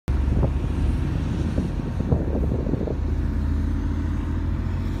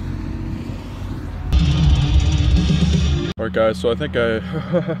Alright guys, so I think I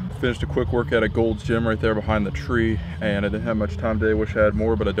finished a quick workout at Gold's Gym right there behind the tree, and I didn't have much time today. Wish I had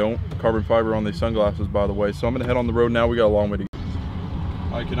more, but I don't. Carbon fiber on these sunglasses, by the way. So I'm gonna head on the road now. We got a long way to go.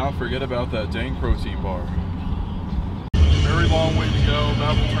 I cannot forget about that dang protein bar. Very long way to go.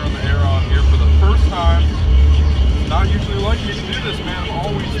 About to turn the air on here for the first time. Not usually like me to do this, man. I'm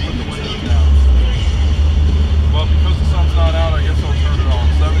always with the windows down. Well, because the sun's not out, I guess I'll turn it on.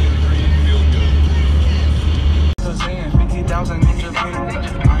 70 degrees, feels good. 50,000 in Japan.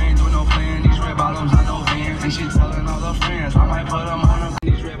 I ain't doing no plan. These red bottoms I know van. And she telling all her friends I might put them on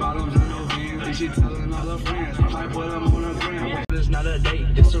these red bottoms I know van. And she telling all her friends I might put them on a gram. It's not a date,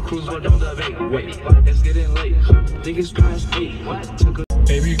 it's a cruise, but don't debate. Wait, it's getting late. Think it's past 8.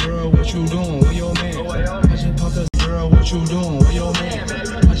 Baby girl, what you doing? Where your man? I just popped a girl, what you doing? Where your man?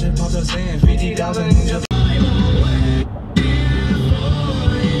 I just popped a sand. 50,000 in Japan.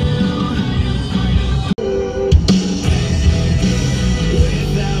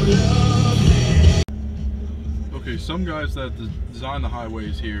 Okay, some guys that design the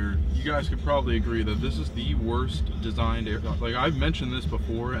highways here, you guys could probably agree that this is the worst designed area. Like, I've mentioned this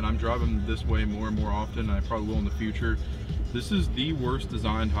before, and I'm driving this way more and more often, and I probably will in the future. This is the worst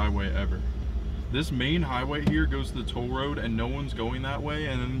designed highway ever. This main highway here goes to the toll road, and no one's going that way,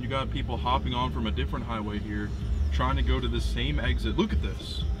 and then you got people hopping on from a different highway here, trying to go to the same exit. Look at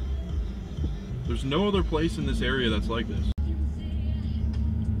this. There's no other place in this area that's like this.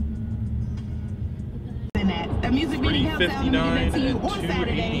 The music video comes out and we'll give that to you on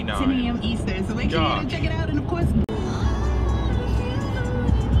Saturday, 10 a.m. Eastern. So make sure you check it out, and of course.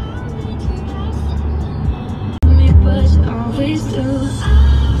 Always do.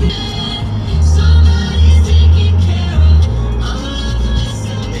 Somebody's taking care of all of us.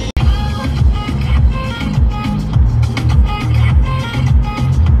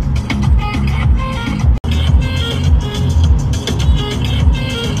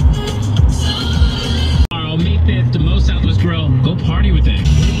 May 5th, the Most Southwest Grill. Go party with it.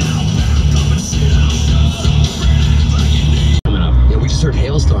 Coming up. Yeah, we just heard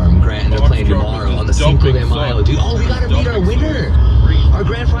Hailstorm, Grant, and they're playing tomorrow on the Cinco de Mayo. Dude, oh, we gotta meet our winner. Our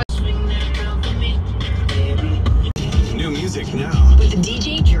grand prize. New music now. With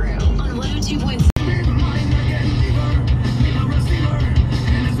DJ Drew on 102.7.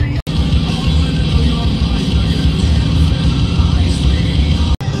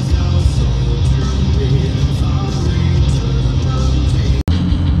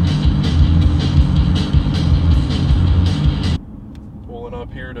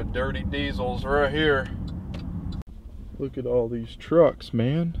 Here to Dirty Diesels right here. Look at all these trucks,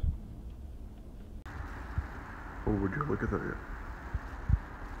 man. Oh, would you look at that?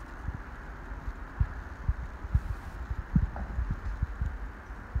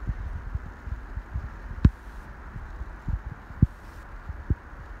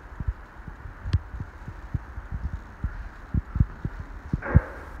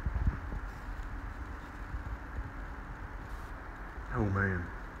 Oh man.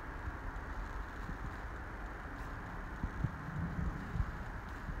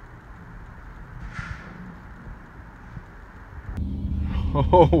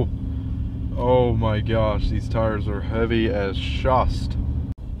 Oh my gosh, these tires are heavy as shust.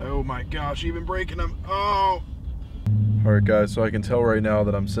 Oh my gosh, even breaking them. Oh. Alright guys, so I can tell right now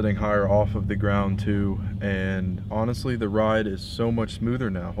that I'm sitting higher off of the ground too, and honestly the ride is so much smoother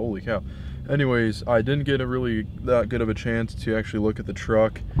now. Holy cow. Anyways, I didn't get that good of a chance to actually look at the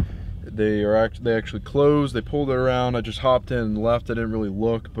truck. They actually closed, they pulled it around. I just hopped in and left. I didn't really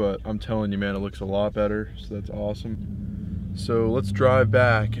look, but I'm telling you, man, it looks a lot better, so that's awesome. So let's drive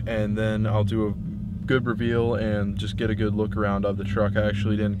back, and then I'll do a good reveal and just get a good look around of the truck. I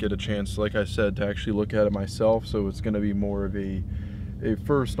actually didn't get a chance, like I said, to actually look at it myself, so it's going to be more of a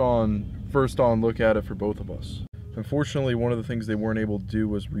first on look at it for both of us. Unfortunately, one of the things they weren't able to do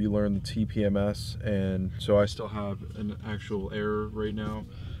was relearn the TPMS, and so I still have an actual error right now,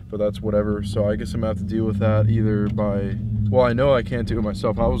 but that's whatever. So I guess I'm gonna have to deal with that either by, well, I know I can't do it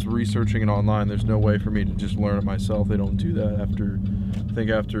myself. I was researching it online. There's no way for me to just learn it myself. They don't do that after, I think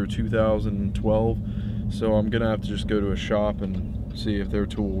after 2012. So I'm gonna have to just go to a shop and see if their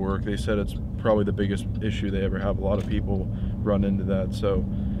tool will work. They said it's probably the biggest issue they ever have. A lot of people run into that. So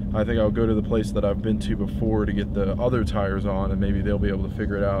I think I'll go to the place that I've been to before to get the other tires on, and maybe they'll be able to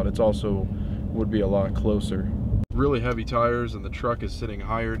figure it out. It's also would be a lot closer. Really heavy tires, and the truck is sitting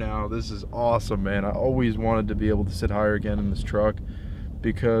higher now. This is awesome, man. I always wanted to be able to sit higher again in this truck,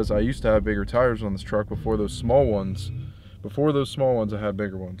 because I used to have bigger tires on this truck before those small ones. Before those small ones, I had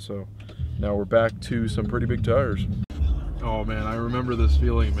bigger ones. So now we're back to some pretty big tires. Oh man, I remember this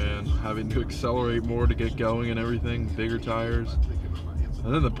feeling, man. Having to accelerate more to get going and everything, bigger tires.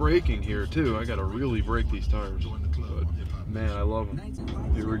 And then the braking here too. I gotta really brake these tires. But man, I love them.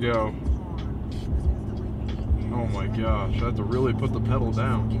 Here we go. Oh my gosh, I have to really put the pedal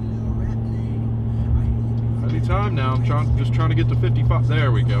down. Anytime now, I'm just trying to get to 55.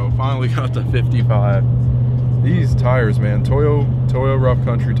 There we go, finally got to 55. These tires, man, Toyo rough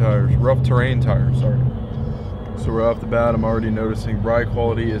country tires, rough terrain tires, sorry. So right off the bat, I'm already noticing ride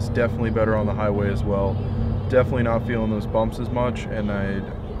quality is definitely better on the highway as well. Definitely not feeling those bumps as much, and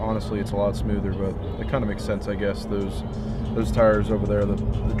honestly, it's a lot smoother, but it kind of makes sense, I guess. Those tires over there,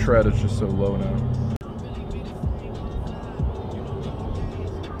 the tread is just so low now.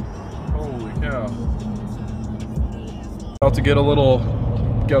 Holy cow. About to get a little,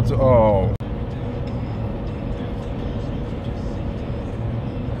 oh.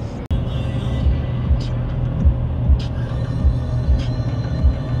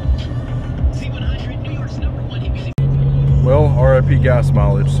 Well, RIP gas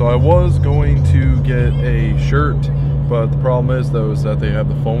mileage. So I was going to get a shirt, but the problem is though is that they have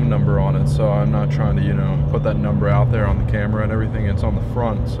the phone number on it, so I'm not trying to, you know, put that number out there on the camera and everything. It's on the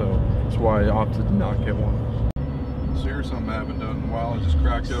front, so that's why I opted to not get one. So here's something I haven't done in a while. I just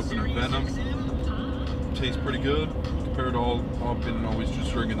cracked open a Venom. Tastes pretty good compared to I've been always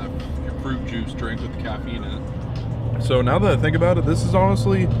just drinking that fruit juice drink with caffeine in it. So now that I think about it, this is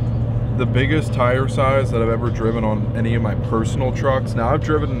honestly the biggest tire size that I've ever driven on any of my personal trucks. Now I've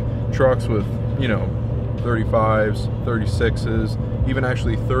driven trucks with, you know, 35s, 36s, even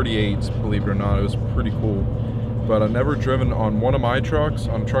actually 38s, believe it or not. It was pretty cool. But I've never driven on one of my trucks,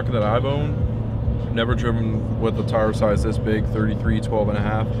 on a truck that I've owned, never driven with a tire size this big, 33, 12 and a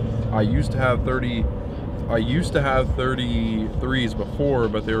half. I used to have 33s before,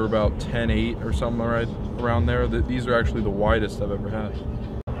 but they were about 10.8 or something right around there. These are actually the widest I've ever had.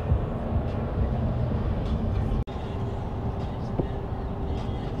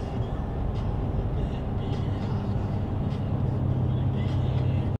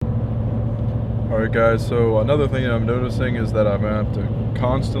 Alright guys, so another thing I'm noticing is that I'm going to have to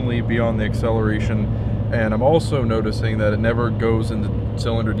constantly be on the acceleration, and I'm also noticing that it never goes into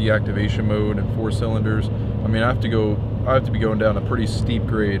cylinder deactivation mode and 4 cylinders. I mean, I have to be going down a pretty steep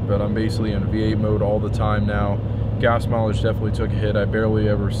grade, but I'm basically in V8 mode all the time now. Gas mileage definitely took a hit. I barely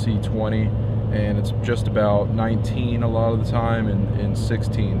ever see 20, and it's just about 19 a lot of the time and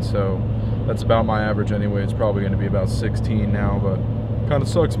 16, so that's about my average anyway. It's probably going to be about 16 now, but kind of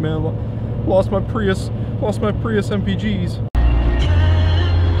sucks, man. Lost my Prius MPGs.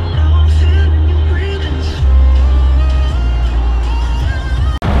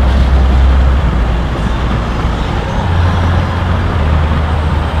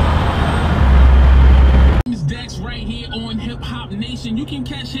 Dex right here on Hip Hop Nation. You can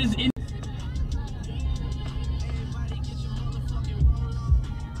catch his in.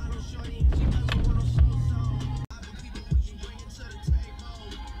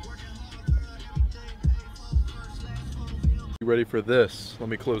 You ready for this? Let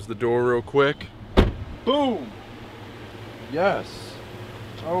me close the door real quick. Boom! Yes!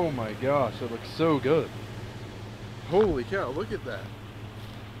 Oh my gosh, that looks so good. Holy cow, look at that.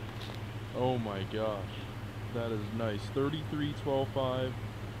 Oh my gosh. That is nice. 33/12.5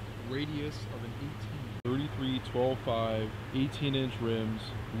 radius of an 18. 33/12.5 18-inch rims.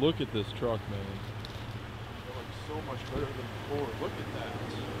 Look at this truck, man. It looks so much better than before. Look at that.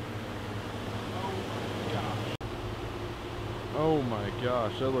 Oh my gosh. Oh my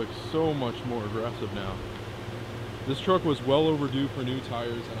gosh, that looks so much more aggressive now. This truck was well overdue for new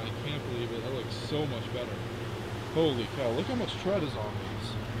tires, and I can't believe it. That looks so much better. Holy cow, look how much tread is on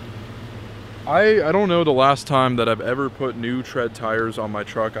these. I don't know the last time that I've ever put new tread tires on my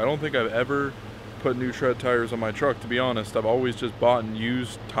truck. I don't think I've ever put new tread tires on my truck, to be honest. I've always just bought and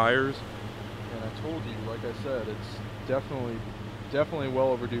used tires. And I told you, like I said, it's definitely well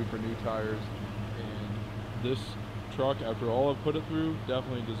overdue for new tires. And this truck, after all I've put it through,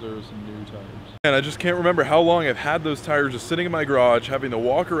 definitely deserves some new tires. And I just can't remember how long I've had those tires just sitting in my garage, having to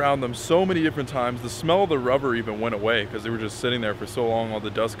walk around them so many different times. The smell of the rubber even went away because they were just sitting there for so long, all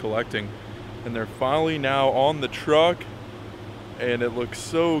the dust collecting. And they're finally now on the truck, and it looks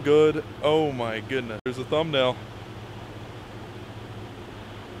so good. Oh my goodness. There's a thumbnail.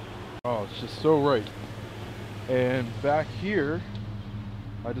 Oh, it's just so right. And back here,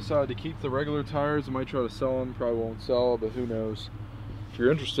 I decided to keep the regular tires. I might try to sell them, probably won't sell, but who knows. If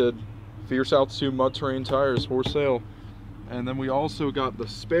you're interested, Fierce Altitude Mud Terrain tires for sale. And then we also got the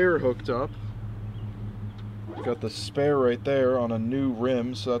spare hooked up. Got the spare right there on a new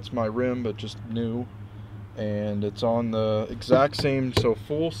rim, so that's my rim, but just new. and it's on the exact same, so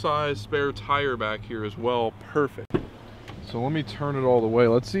full-size spare tire back here as well. Perfect. So let me turn it all the way.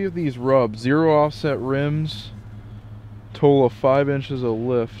 Let's see if these rub. 0 offset rims, total of 5 inches of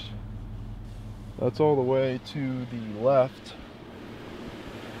lift. That's all the way to the left.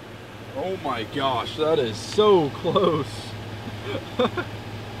 Oh my gosh, that is so close.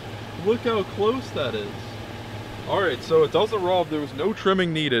 Look how close that is. Alright, so it doesn't rub. There was no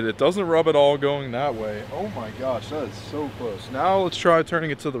trimming needed. It doesn't rub at all going that way. Oh my gosh, that is so close. Now let's try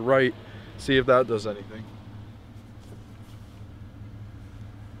turning it to the right, see if that does anything.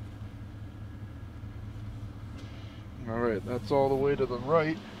 Alright, that's all the way to the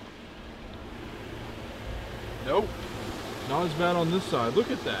right. Nope. Not as bad on this side.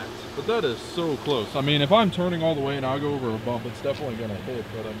 Look at that. But that is so close. I mean, if I'm turning all the way and I go over a bump, it's definitely going to hit.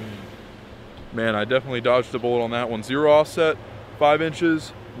 But I mean, man, I definitely dodged a bullet on that one. 0 offset, 5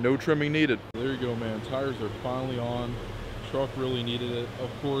 inches, no trimming needed. There you go, man. Tires are finally on. Truck really needed it. Of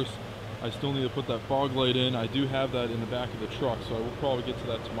course, I still need to put that fog light in. I do have that in the back of the truck, so I will probably get to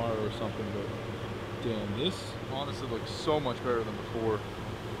that tomorrow or something. But damn, this honestly looks so much better than before.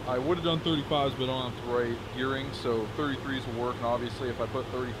 I would have done 35s, but I don't have the right gearing, so 33s will work. And obviously, if I put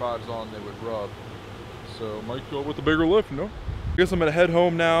 35s on, they would rub. So might go with the bigger lift, no? I guess I'm gonna head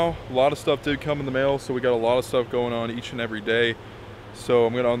home now. A lot of stuff did come in the mail, so we got a lot of stuff going on each and every day. So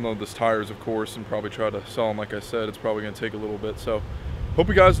I'm gonna unload these tires, of course, and probably try to sell them. Like I said, it's probably gonna take a little bit. So hope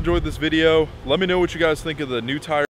you guys enjoyed this video. Let me know what you guys think of the new tire.